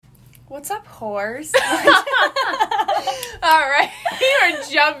What's up, horse? All right, you're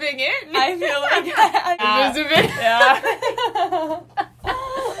jumping in. I feel like Elizabeth. Yeah.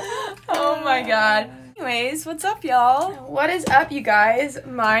 Oh my god. Anyways, what's up, y'all? What is up, you guys?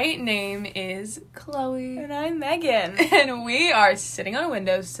 My name is Chloe. And I'm Megan. And we are sitting on a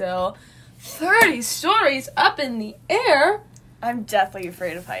windowsill, 30 stories up in the air. I'm deathly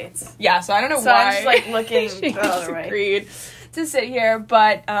afraid of heights. Yeah, so I don't know So why. I'm just, like, looking she the other way. agreed to sit here,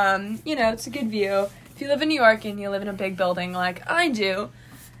 but, it's a good view. If you live in New York and you live in a big building like I do,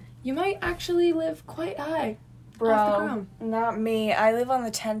 you might actually live quite high. Off the Bro, ground. not me. I live on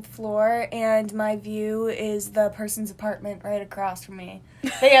the 10th floor, and my view is the person's apartment right across from me.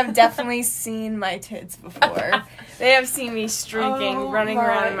 They have definitely seen my tits before. They have seen me streaking, running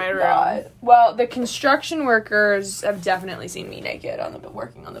around in my room. God. Well, the construction workers have definitely seen me naked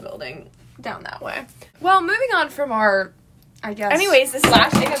working on the building down that way. Well, moving on from our, I guess. Anyways, this is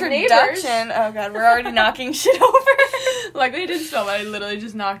Flashing our of introduction. Oh god, we're already knocking shit over. Luckily, I didn't spill, but I literally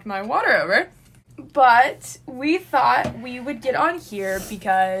just knocked my water over. But we thought we would get on here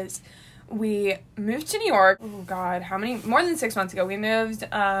because we moved to New York. Oh God, more than 6 months ago we moved.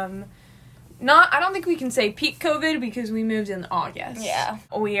 I don't think we can say peak COVID because we moved in August. Yeah.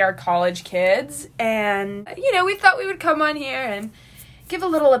 We are college kids and, we thought we would come on here and give a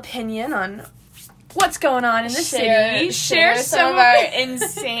little opinion on what's going on in the city. Share some of our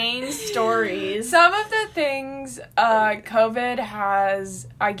insane stories. Some of the things COVID has,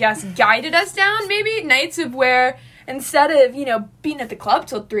 I guess, guided us down, maybe nights of where instead of, being at the club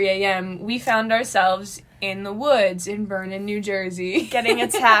till 3 a.m., we found ourselves in the woods in Vernon, New Jersey. Getting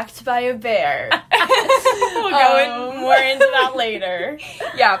attacked by a bear. We'll go more into that later.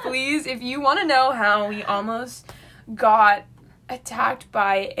 Yeah, please, if you want to know how we almost got attacked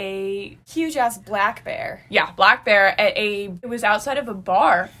by a huge ass black bear. Yeah, black bear it was outside of a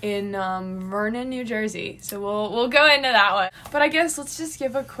bar in Vernon, New Jersey. So we'll go into that one. But I guess let's just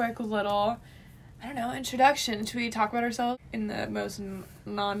give a quick little, introduction. Should we talk about ourselves in the most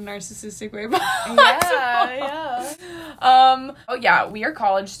non-narcissistic way possible? Yeah. We are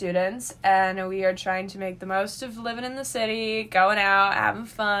college students and we are trying to make the most of living in the city, going out, having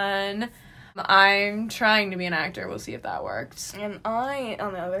fun. I'm trying to be an actor. We'll see if that works. And I,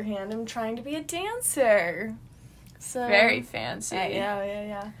 on the other hand, am trying to be a dancer. So very fancy.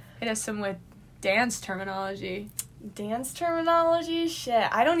 Yeah. It has some with dance terminology. Dance terminology? Shit.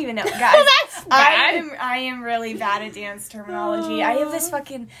 I don't even know. Guys, That's bad. I am really bad at dance terminology. I have this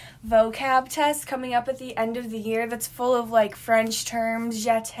fucking vocab test coming up at the end of the year that's full of, French terms,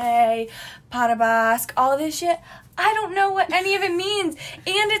 jeté, parabasque, all this shit. I don't know what any of it means.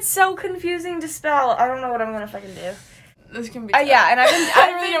 And it's so confusing to spell. I don't know what I'm gonna fucking do. This can be Yeah, and I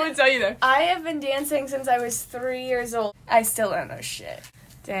don't really know what to tell you there. I have been dancing since I was 3 years old. I still don't know shit.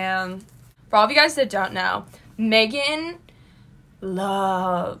 Damn. For all of you guys that don't know, Megan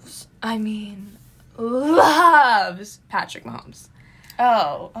loves Patrick Mahomes.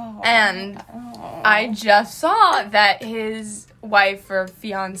 And I just saw that his wife or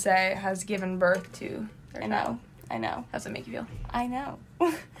fiance has given birth to their child. I know. How's it make you feel? I know.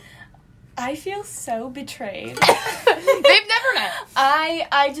 I feel so betrayed. They've never met.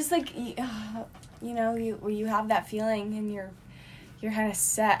 I just you have that feeling and you're kind of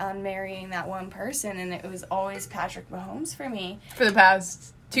set on marrying that one person, and it was always Patrick Mahomes for me. For the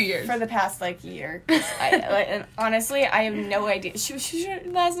past 2 years. For the past year. And honestly, I have no idea.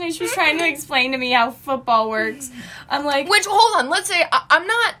 Last night she was trying to explain to me how football works. I'm like, hold on, let's say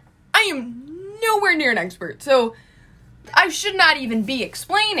I am nowhere near an expert, so I should not even be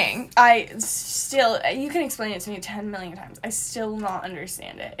explaining. You can explain it to me 10 million times. I still will not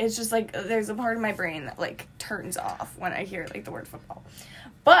understand it. It's just there's a part of my brain that turns off when I hear the word football.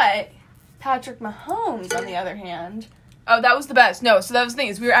 But Patrick Mahomes, on the other hand. Oh, that was the best. No, so that was the thing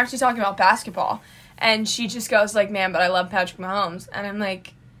is we were actually talking about basketball, and she just goes man, but I love Patrick Mahomes, and I'm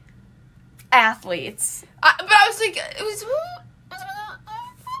like, athletes. But I was like, it was.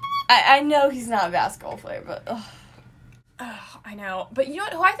 I know he's not a basketball player, but I know. But you know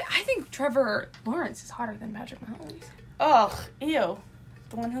what? Who I think Trevor Lawrence is hotter than Patrick Mahomes. Ugh, ew.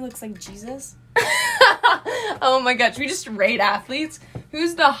 The one who looks like Jesus? Oh my god, should we just rate athletes?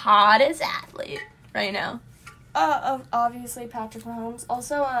 Who's the hottest athlete right now? Obviously Patrick Mahomes.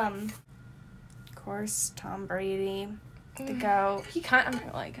 Also, of course, Tom Brady. The GOAT. He creeps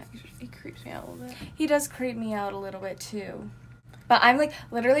me out a little bit. He does creep me out a little bit, too. But I'm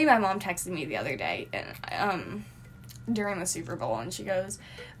literally my mom texted me the other day, and, during the Super Bowl, and she goes,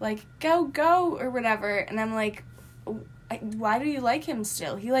 go, or whatever, and I'm like, why do you like him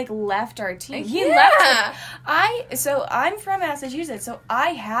still? He, like, left our team. He Yeah. left. So I'm from Massachusetts, so I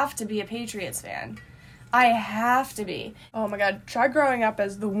have to be a Patriots fan. I have to be. Oh my god, try growing up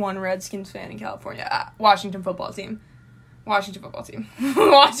as the one Redskins fan in California. Washington football team. Washington football team.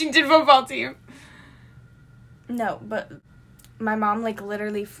 Washington football team. No, but my mom, like,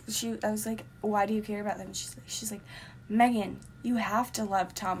 literally, I was like, why do you care about them? She's like, Megan, you have to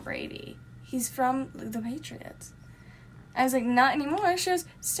love Tom Brady. He's from the Patriots. I was like, not anymore. She goes,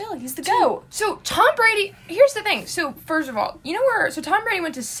 still, he's the GOAT. So, Tom Brady, here's the thing. So, first of all, you know so Tom Brady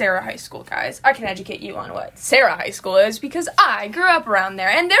went to Sarah High School, guys. I can educate you on what Sarah High School is because I grew up around there,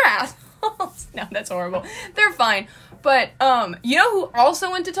 and they're assholes. No, that's horrible. They're fine. But, you know who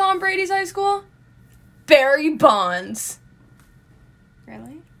also went to Tom Brady's high school? Barry Bonds.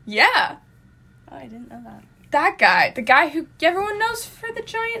 Really? Yeah. Oh, I didn't know that. That guy. The guy who everyone knows for the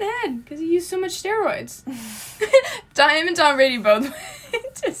giant head because he used so much steroids. Him and Tom Brady both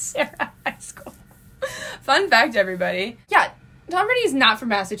went to Sarah High School. Fun fact, everybody. Yeah, Tom Brady is not from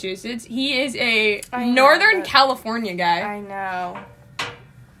Massachusetts. He is a Northern California guy. I know.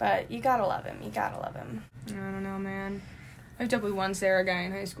 But you gotta love him. You gotta love him. I don't know, man. I hooked up with one Sarah guy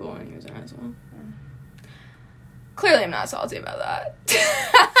in high school when he was in high school. Clearly I'm not salty about that.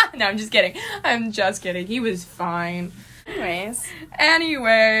 No, I'm just kidding. I'm just kidding. He was fine.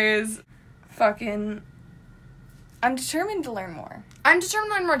 Anyways. Fucking... I'm determined to learn more. I'm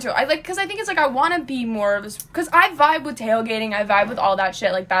determined to learn more, too. Because I think it's, like, I want to be more of this... Because I vibe with tailgating. I vibe with all that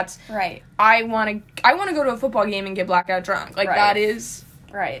shit. Like, that's... Right. I want to go to a football game and get blackout drunk. Like, that is...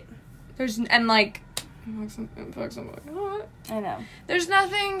 Right. And, like... I know. There's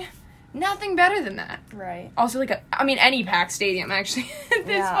nothing better than that. Right. Also, like, any packed stadium, actually. At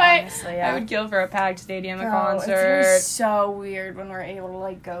this point, honestly, yeah. I would kill for a packed stadium, a It's concert. gonna be so weird when we're able to,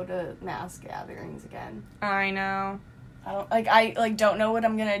 like, go to mass gatherings again. I know. I don't know what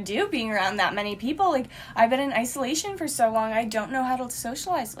I'm gonna do being around that many people. Like, I've been in isolation for so long, I don't know how to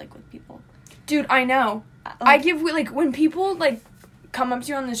socialize, like, with people. Dude, I know. When people, like, come up to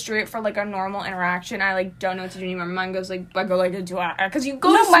you on the street for, like, a normal interaction, I, like, don't know what to do anymore. My mind goes, like, because you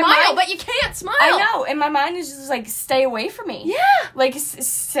go to smile, but you can't smile. I know, and my mind is just, like, stay away from me. Yeah. Like,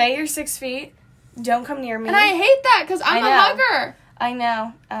 stay your 6 feet, don't come near me. And I hate that, because I'm a hugger. I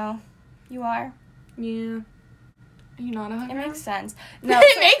know. Oh, you are? Yeah. Are you not a hugger? It makes sense. No,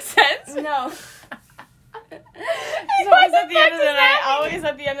 It makes sense? No. Always at the end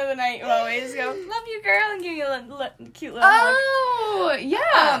of the night, you always go, love you, girl, and give you a cute little hug. Oh,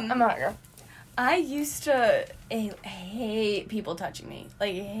 yeah. I'm a hugger. I used to hate people touching me.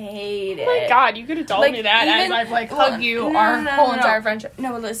 Like, hate it. Oh my god, you could have told me that as I've, like, hugged you our whole entire friendship.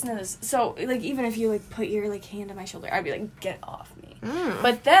 No, but listen to this. So, like, even if you, like, put your, like, hand on my shoulder, I'd be like, get off me.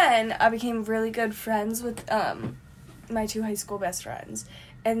 But then I became really good friends with my 2 high school best friends.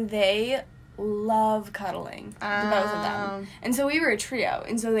 And they love cuddling, the both of them. And so we were a trio,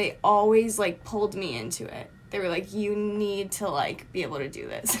 and so they always, like, pulled me into it. They were like, you need to, like, be able to do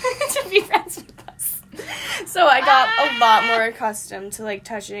this to be friends with us. So I got a lot more accustomed to, like,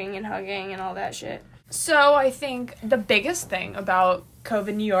 touching and hugging and all that shit. So I think the biggest thing about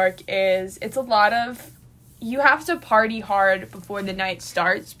COVID New York is it's a lot of... You have to party hard before the night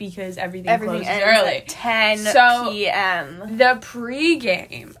starts because everything closes ends early. At 10 p.m. The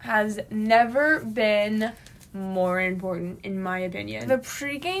pregame has never been more important, in my opinion. The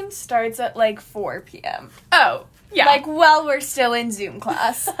pregame starts at, like, 4 p.m. Oh, yeah. Like, while we're still in Zoom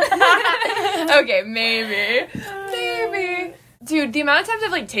class. Okay, maybe. Dude, the amount of times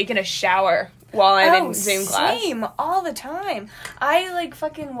I've, like, taken a shower while I'm in Zoom class. Same, all the time. I, like,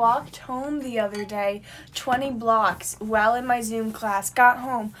 fucking walked home the other day, 20 blocks, while in my Zoom class, got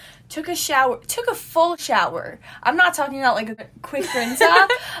home, took a full shower. I'm not talking about, like, a quick rinse off.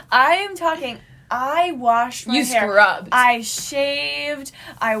 I am talking... I washed my hair. You scrubbed. I shaved.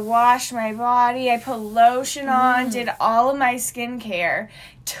 I washed my body. I put lotion on. Did all of my skincare.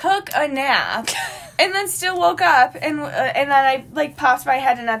 Took a nap. And then still woke up. And then I, like, popped my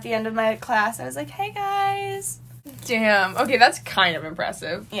head in at the end of my class. I was like, hey, guys. Damn. Okay, that's kind of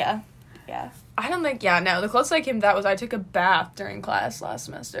impressive. Yeah. I don't think... Yeah, no. The closest I came to that was I took a bath during class last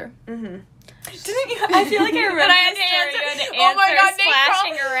semester. Mm-hmm. Didn't you? I feel like I remember. And I had to answer. Oh my god,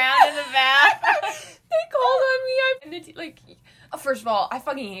 splashing around in the bath. They called on me. First of all, I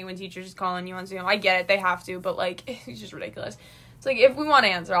fucking hate when teachers just call on you on Zoom. I get it, they have to, but like, it's just ridiculous. It's like, if we want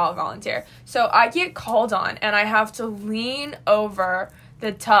to answer, I'll volunteer. So I get called on, and I have to lean over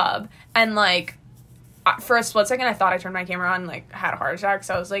the tub, and like, for a split second, I thought I turned my camera on, like, had a heart attack,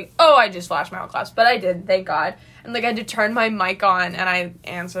 so I was like, oh, I just flashed my whole class, but I did, thank God. And, like, I had to turn my mic on, and I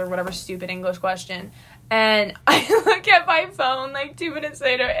answered whatever stupid English question, And I look at my phone like 2 minutes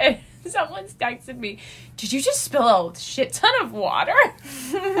later and someone's texted me, "Did you just spill a shit ton of water?"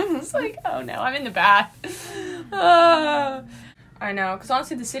 It's like, oh no, I'm in the bath. I know, because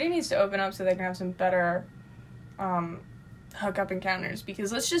honestly the city needs to open up so they can have some better hookup encounters,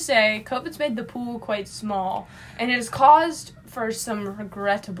 because let's just say COVID's made the pool quite small and it has caused for some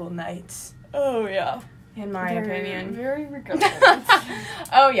regrettable nights. Oh, yeah. In my opinion. Very regrettable.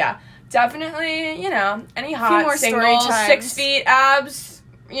 Oh, yeah. Definitely, you know, any hot more singles, story 6 feet abs,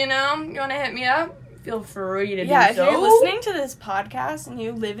 you know, you want to hit me up? Feel free to do so. Yeah, if you're listening to this podcast and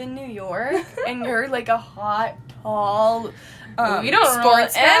you live in New York and you're like a hot, tall, we don't rule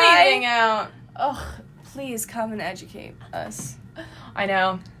sports guy, anything out. Ugh, please come and educate us. I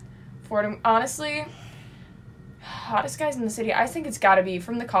know. Fordham, honestly, hottest guys in the city, I think it's got to be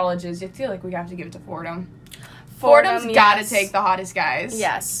from the colleges. I feel like we have to give it to Fordham. Fordham's got to take the hottest guys.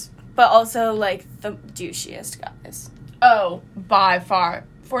 Yes, but also, like, the douchiest guys. Oh, by far.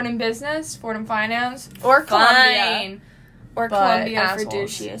 Fordham Business, Fordham Finance, Or Columbia. fine. Or But Columbia assholes. for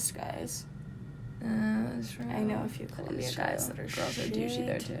douchiest guys. That's true. I know a few Columbia guys that are girls are shit. douchey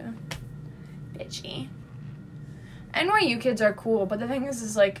there too. Bitchy. NYU kids are cool, but the thing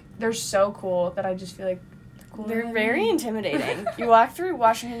is like they're so cool that I just feel like They're very intimidating. You walk through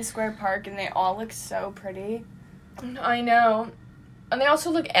Washington Square Park and they all look so pretty. I know. And they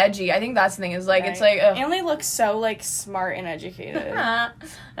also look edgy. I think that's the thing, is like, Right. it's like, And they look so, like, smart and educated. and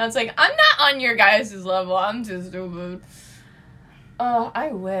it's like, I'm not on your guys' level. I'm just stupid. Oh,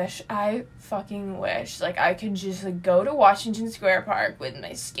 I fucking wish, like, I could just, like, go to Washington Square Park with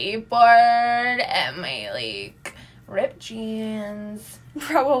my skateboard and my, like, ripped jeans.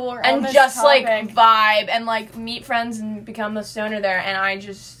 Bro, we're on And this just, topic. like, vibe and, like, meet friends and become a stoner there. And I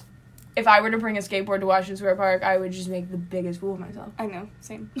just, if I were to bring a skateboard to Washington Square Park, I would just make the biggest fool of myself. I know,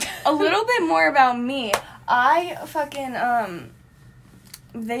 same. A little bit more about me. I fucking,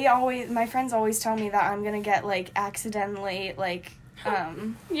 my friends always tell me that I'm gonna get, like, accidentally, like,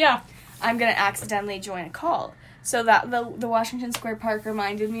 Yeah. I'm gonna accidentally join a cult. So that, the Washington Square Park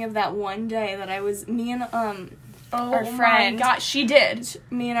reminded me of that one day that me and, our friend. My God, she did.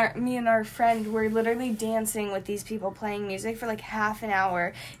 Me and our friend were literally dancing with these people playing music for like half an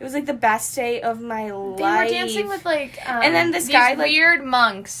hour. It was like the best day of my life. They were dancing with like and then this these guy like weird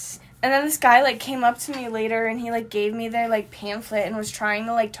monks. And then this guy like came up to me later and he like gave me their like pamphlet and was trying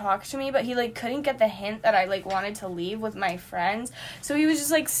to like talk to me, but he like couldn't get the hint that I like wanted to leave with my friends. So he was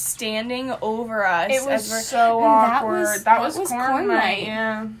just like standing over us. It was as so awkward. That was corn night.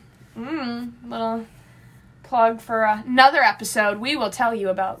 Yeah. Little plug for another episode. We will tell you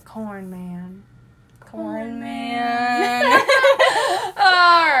about Corn Man. Corn Man. All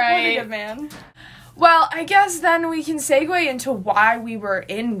right. What a good man. Well, I guess then we can segue into why we were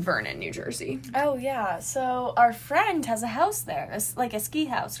in Vernon, New Jersey. Oh yeah. So our friend has a house there. It's like a ski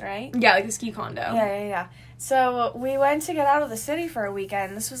house, right? Yeah, like a ski condo. Yeah. So we went to get out of the city for a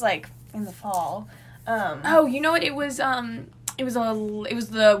weekend. This was like in the fall. Oh, you know what? It was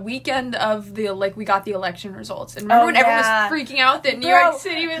the weekend of we got the election results. And remember when everyone was freaking out that New York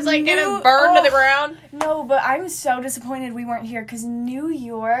City was like gonna burn to the ground? No, but I'm so disappointed we weren't here because New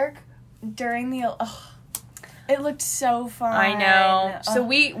York during the it looked so fun. I know. So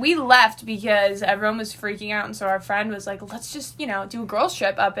we left because everyone was freaking out, and so our friend was like, let's just, do a girls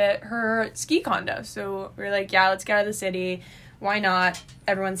trip up at her ski condo. So we were like, yeah, let's get out of the city. Why not?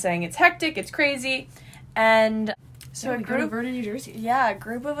 Everyone's saying it's hectic, it's crazy. And so we go to Vernon, New Jersey. Yeah, a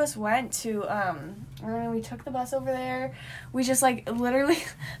group of us went to, we took the bus over there. We just, like, literally,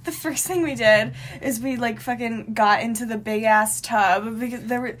 the first thing we did is we, like, fucking got into the big-ass tub, because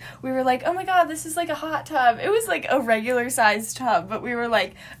we were like, oh my god, this is, like, a hot tub. It was, like, a regular-sized tub, but we were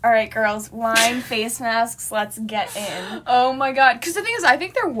like, all right, girls, wine, face masks, let's get in. Oh my god, because the thing is, I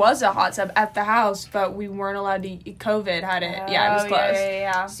think there was a hot tub at the house, but we weren't allowed to, COVID had it. Yeah, it was closed.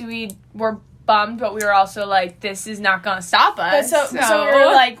 Yeah. So we were bummed, but we were also like, this is not gonna stop us. So we were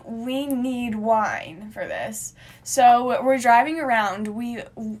like, we need wine for this. So we're driving around.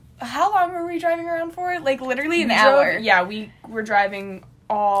 How long were we driving around for? Like literally an hour. Yeah, we were driving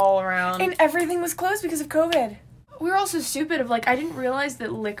all around. And everything was closed because of COVID. We were also stupid of I didn't realize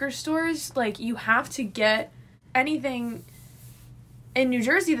that liquor stores, you have to get anything in New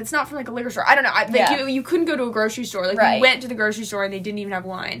Jersey that's not from a liquor store. I don't know. You couldn't go to a grocery store. Right. We went to the grocery store and they didn't even have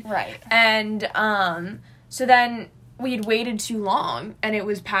wine. Right. And so then we'd waited too long, and it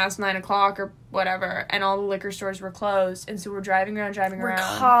was past 9 o'clock or whatever, and all the liquor stores were closed, and so we're driving around. We're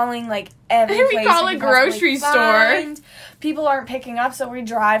calling, like, every we place call we a can possibly grocery store. find. People aren't picking up, so we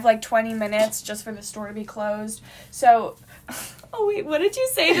drive, like, 20 minutes just for the store to be closed. So, oh, wait, what did you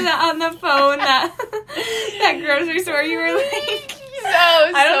say to that on the phone, that grocery store? You were like...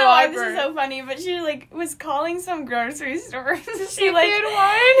 I don't know why this is so funny, but she, like, was calling some grocery store. She, like,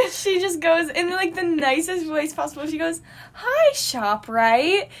 wine? She just goes in, like, the nicest voice possible. She goes, "Hi,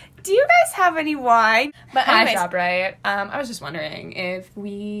 ShopRite. Do you guys have any wine?" But anyways, Hi, ShopRite. I was just wondering if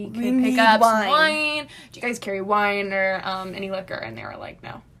we could need pick up wine. some wine. Do you guys carry wine or any liquor? And they were like,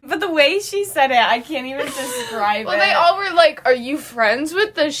 no. But the way she said it, I can't even describe Well, it. they all were like, "Are you friends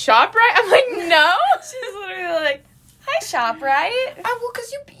with the ShopRite?" I'm like, no. She's literally like, "Hi, ShopRite." Well,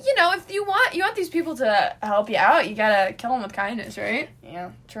 because you know, if you want these people to help you out, you gotta kill them with kindness, right?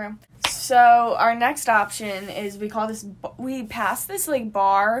 Yeah, true. So our next option is we passed this, like,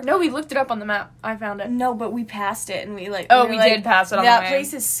 bar. No, we looked it up on the map. I found it. No, but we passed it and we, like... Oh, were we like, did pass it on the that way.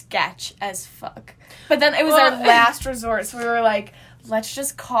 place is sketch as fuck. But then it was our last resort, so we were like, let's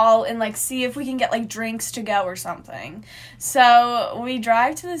just call and, like, see if we can get, like, drinks to go or something. So we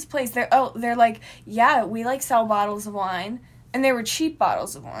drive to this place. They're like, yeah, we, like, sell bottles of wine. And they were cheap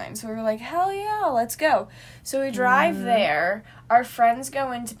bottles of wine. So we were like, hell yeah, let's go. So we drive there. Our friends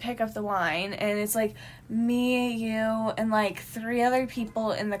go in to pick up the wine. And it's like me, you, and like 3 other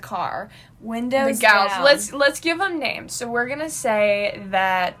people in the car. Windows The gals. down. Let's give them names. So we're gonna say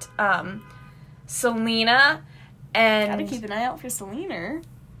that Selena and... Gotta keep an eye out for Selena.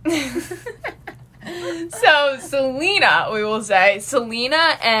 So Selena, we will say,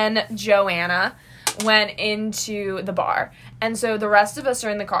 Selena and Joanna went into the bar. And so the rest of us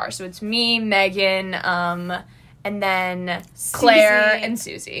are in the car. So it's me, Megan, and then Claire Susie. and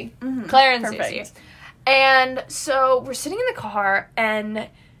Susie. Mm-hmm. Claire and Perfect. Susie. And so we're sitting in the car, and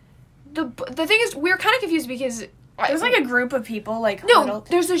the thing is, we were kind of confused because... There's like a group of people, like... No, huddled.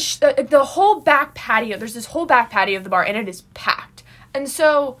 there's the whole back patio. There's this whole back patio of the bar, and it is packed. And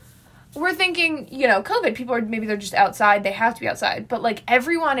so... we're thinking, you know, COVID, people are, maybe they're just outside, they have to be outside, but, like,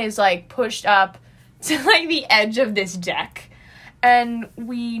 everyone is, like, pushed up to, like, the edge of this deck, and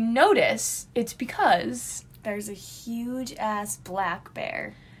we notice it's because There's a huge-ass black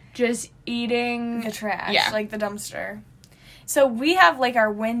bear. just eating... The trash. Yeah. Like, the dumpster. So we have, like,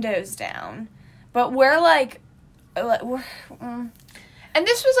 our windows down, but we're, like... And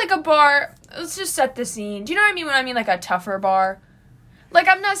this was, like, a bar, let's just set the scene. Do you know what I mean when I mean, like, a tougher bar? Like,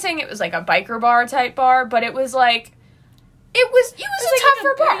 I'm not saying it was, like, a biker bar type bar, but it was, like... It was a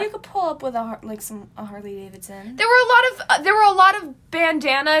tougher bar. You could pull up with a Harley Davidson. There were a lot of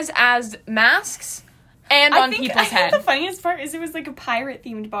bandanas as masks and on people's head. The funniest part is it was like a pirate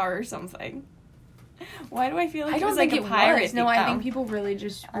themed bar or something. Why do I feel like I it don't was think like it a pirate? was. No, I think people really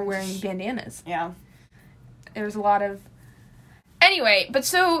just were wearing bandanas. Yeah. There was a lot of... Anyway, but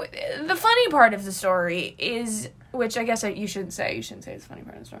so the funny part of the story is, which I guess you shouldn't say. You shouldn't say it's the funny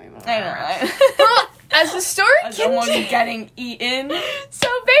part of the story. I know, right? Well, as the story Someone continues... getting eaten. So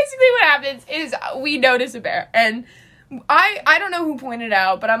basically what happens is we notice a bear, and I don't know who pointed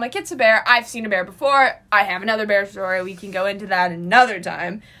out, but I'm like, it's a bear. I've seen a bear before. I have another bear story. We can go into that another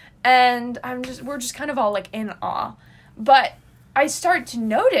time. And we're just kind of all like in awe. But I start to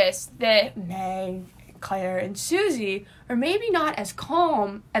notice that Meg, Claire, and Susie are maybe not as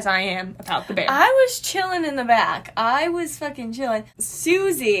calm as I am about the bear. I was chilling in the back. I was fucking chilling.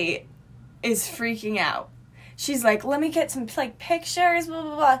 Susie is freaking out. She's like, let me get some, like, pictures, blah,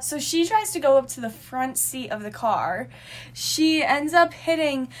 blah, blah. So she tries to go up to the front seat of the car. She ends up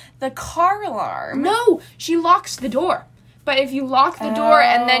hitting the car alarm. No, she locks the door. But if you lock the door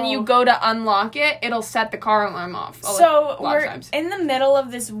and then you go to unlock it, it'll set the car alarm off. So we're in the middle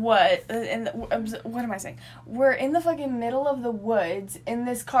of this wood. What am I saying? We're in the fucking middle of the woods in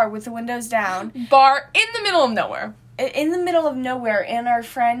this car with the windows down. Bar in the middle of nowhere. In the middle of nowhere, and our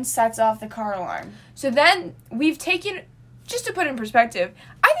friend sets off the car alarm. So then we've taken, just to put in perspective,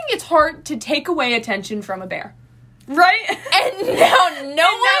 I think it's hard to take away attention from a bear. Right? And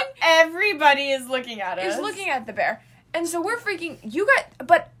now everybody is looking at us. is looking at the bear. And so we're freaking,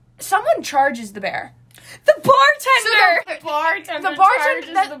 but someone charges the bear. The bartender! So the bartender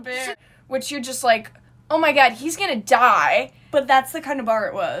charges charges the bear. Which you're just like, oh my god, he's gonna die. But that's the kind of bar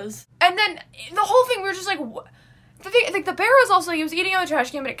it was. And then the whole thing, we were just like, the thing, like, the bear was also, he was eating out of the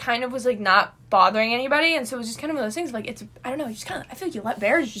trash can, but it kind of was, like, not bothering anybody, and so it was just kind of one of those things, like, it's, I don't know, you just kind of, I feel like you let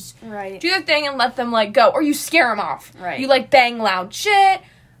bears just Right. do their thing and let them, like, go, or you scare them off. Right. You, like, bang loud shit,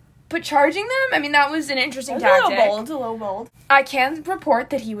 but charging them, I mean, that was an interesting tactic. A little bold. I can report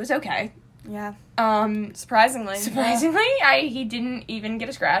that he was okay. Yeah. Surprisingly, he didn't even get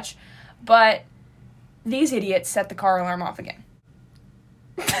a scratch, but these idiots set the car alarm off again.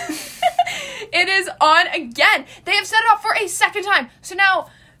 It is on again. They have set it off for a second time. So now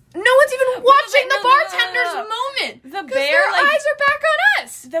no one's even watching the bartender's moment. The bear, their eyes are back on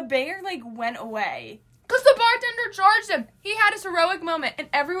us. The bear, went away. Because the bartender charged him. He had his heroic moment, and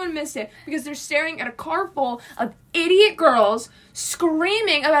everyone missed it because they're staring at a car full of idiot girls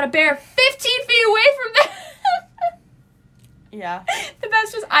screaming about a bear 15 feet away from them. Yeah. The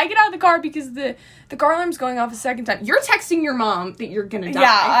best was I get out of the car because the car alarm's going off a second time. You're texting your mom that you're gonna die.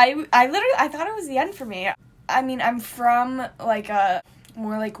 Yeah, I thought it was the end for me. I mean, I'm from, a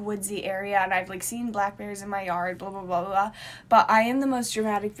more, woodsy area, and I've, seen black bears in my yard, blah, blah, blah, blah, but I am the most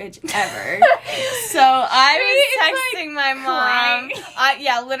dramatic bitch ever. So I was texting my mom.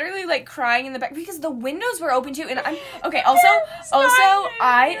 Literally, crying in the back, because the windows were open, too, and I'm, okay, also,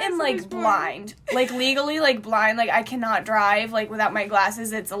 I am, blind. Legally, blind. I cannot drive, without my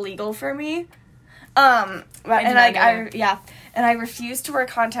glasses. It's illegal for me. And I refuse to wear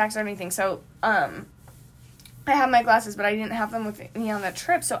contacts or anything, so, I have my glasses, but I didn't have them with me on the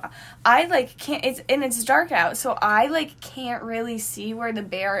trip, so I, can't, it's dark out, so I, can't really see where the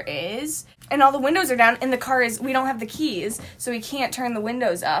bear is, and all the windows are down, and the car we don't have the keys, so we can't turn the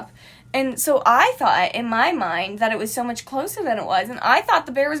windows up, and so I thought, in my mind, that it was so much closer than it was, and I thought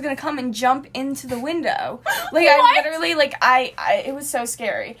the bear was gonna come and jump into the window. I literally, it was so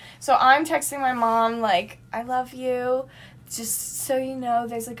scary. So I'm texting my mom, I love you. Just so you know,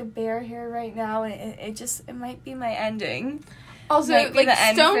 there's, a bear here right now, and it might be my ending. Also,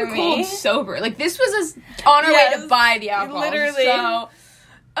 stone cold sober. This was us on our way to buy the alcohol. Literally. So,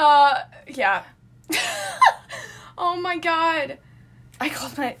 yeah. Oh my god. I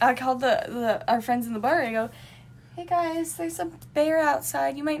called our friends in the bar, and I go, hey guys, there's a bear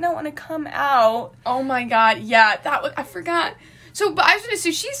outside. You might not want to come out. Oh my god, yeah, I forgot. So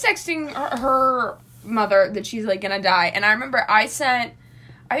she's texting her mother that she's gonna die, and I remember I sent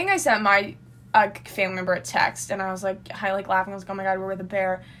my family member a text, and I was hi, laughing. I was oh my god, we're with a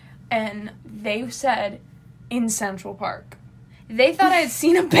bear, and they said in Central Park. They thought I had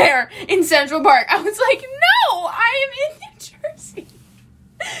seen a bear in Central Park. I was no, I am in New Jersey.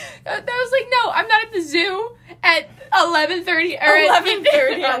 I was no, I'm not at the zoo at 11:30 or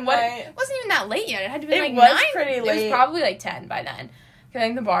 11:30 at night. It wasn't even that late yet. It had to be 9. It was pretty late. It was probably 10 by then. I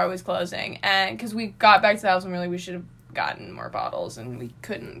think the bar was closing, and because we got back to the house and we should have gotten more bottles, and we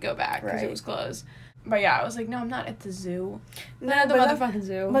couldn't go back because it was closed. But yeah, I was no, I'm not at the zoo. Not at the motherfucking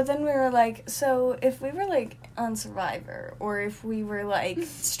zoo. But then we were so if we were on Survivor, or if we were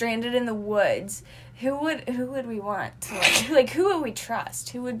stranded in the woods, who would we want to who would we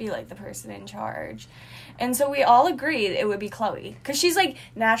trust? Who would be the person in charge? And so we all agreed it would be Chloe. Because she's,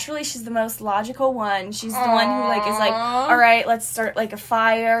 naturally, she's the most logical one. She's the one who, is all right, let's start, a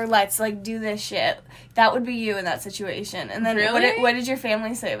fire. Let's, do this shit. That would be you in that situation. And then what did your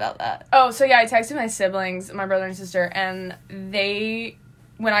family say about that? Oh, so, yeah, I texted my siblings, my brother and sister, and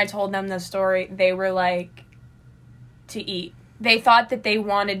when I told them the story, they were, to eat. They thought that they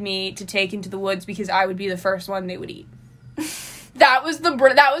wanted me to take into the woods because I would be the first one they would eat. That was the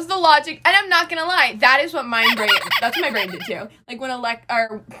logic, and I'm not gonna lie, that's what my brain did too. When forget about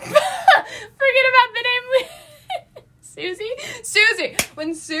the name, Susie.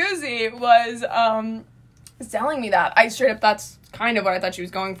 When Susie was telling me that, I straight up, that's kind of what I thought she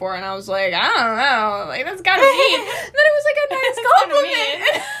was going for, and I was I don't know, that's gotta mean. And then it was a nice compliment.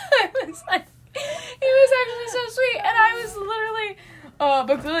 It was actually so sweet, and I was literally,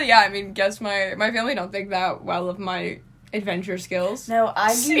 but clearly, yeah, I mean, guess my family don't think that well of my adventure skills. No,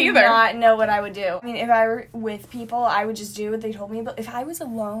 I do not know what I would do. I mean, if I were with people, I would just do what they told me, but if I was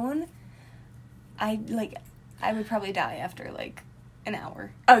alone, I would probably die after, an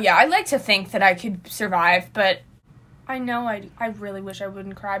hour. Oh, yeah, I like to think that I could survive, but I know I really wish I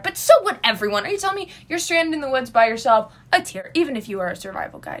wouldn't cry. But so would everyone. Are you telling me you're stranded in the woods by yourself? A tear, even if you are a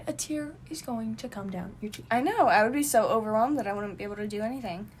survival guide, a tear is going to come down your cheek. I know. I would be so overwhelmed that I wouldn't be able to do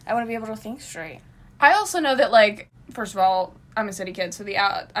anything. I wouldn't be able to think straight. I also know that, first of all, I'm a city kid, so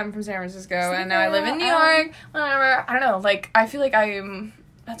I'm from San Francisco, and now I live in New York, whatever. I don't know, I feel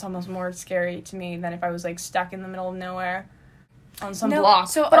that's almost more scary to me than if I was, stuck in the middle of nowhere on some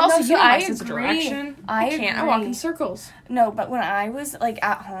block. But also, you know my sense of direction. I can't. I walk in circles. No, but when I was,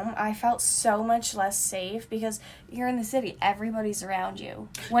 at home, I felt so much less safe, because you're in the city. Everybody's around you.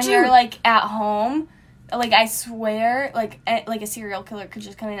 When you're, at home, I swear, a serial killer could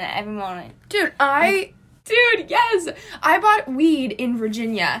just come in at every moment. Dude, yes! I bought weed in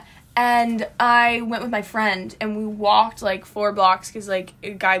Virginia, And I went with my friend, and we walked, like, 4 blocks, because, like,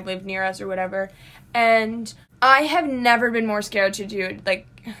 a guy lived near us or whatever. And I have never been more scared to do, like,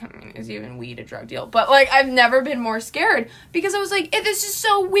 I mean, is even weed a drug deal? But, like, I've never been more scared, because I was like, this is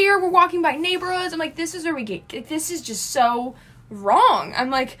so weird. We're walking by neighborhoods. I'm like, this is where we get, like, this is just so wrong. I'm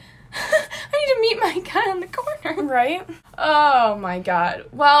like, I need to meet my guy on the corner. Right? Oh my god.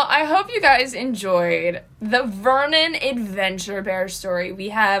 Well, I hope you guys enjoyed the Vernon Adventure Bear story. We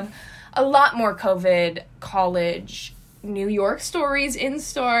have a lot more COVID college New York stories in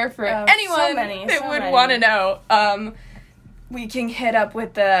store for anyone that would want to know. We can hit up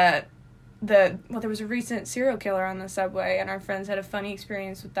with well, there was a recent serial killer on the subway, and our friends had a funny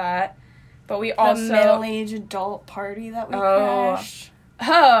experience with that. But we also... The middle-aged adult party that we crashed.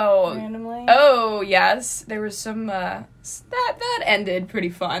 Oh. Randomly. Oh, yes. There was some, that ended pretty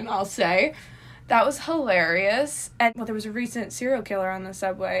fun, I'll say. That was hilarious. And, well, there was a recent serial killer on the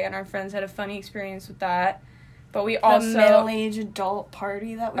subway, and our friends had a funny experience with that. But we also... The middle-aged adult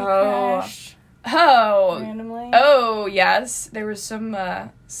party that we crashed. Oh. Randomly. Oh, yes. There was some,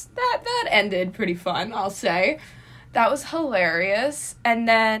 that ended pretty fun, I'll say. That was hilarious. And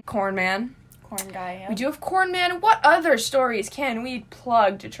then Corn Man. Corn guy, yeah. We do have Corn Man. What other stories can we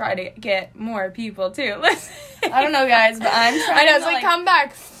plug to try to get more people to listen? I don't know, guys, but I'm trying I know, it's like, come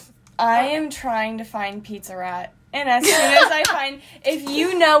back. I am trying to find Pizza Rat. And as soon as I find... If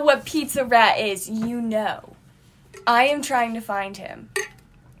you know what Pizza Rat is, you know. I am trying to find him.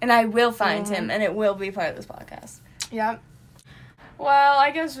 And I will find him, and it will be part of this podcast. Yep. Well,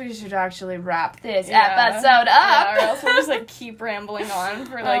 I guess we should actually wrap this episode up. Yeah, or else we'll just, like, keep rambling on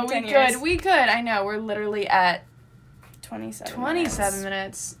for, like, 10 years. We could. I know. We're literally at 27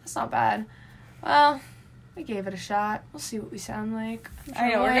 minutes. That's not bad. Well, we gave it a shot. We'll see what we sound like. I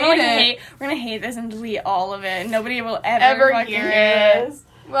know. We're gonna hate this and delete all of it. Nobody will ever hear this.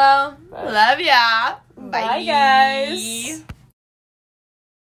 Well, love ya. Bye, guys.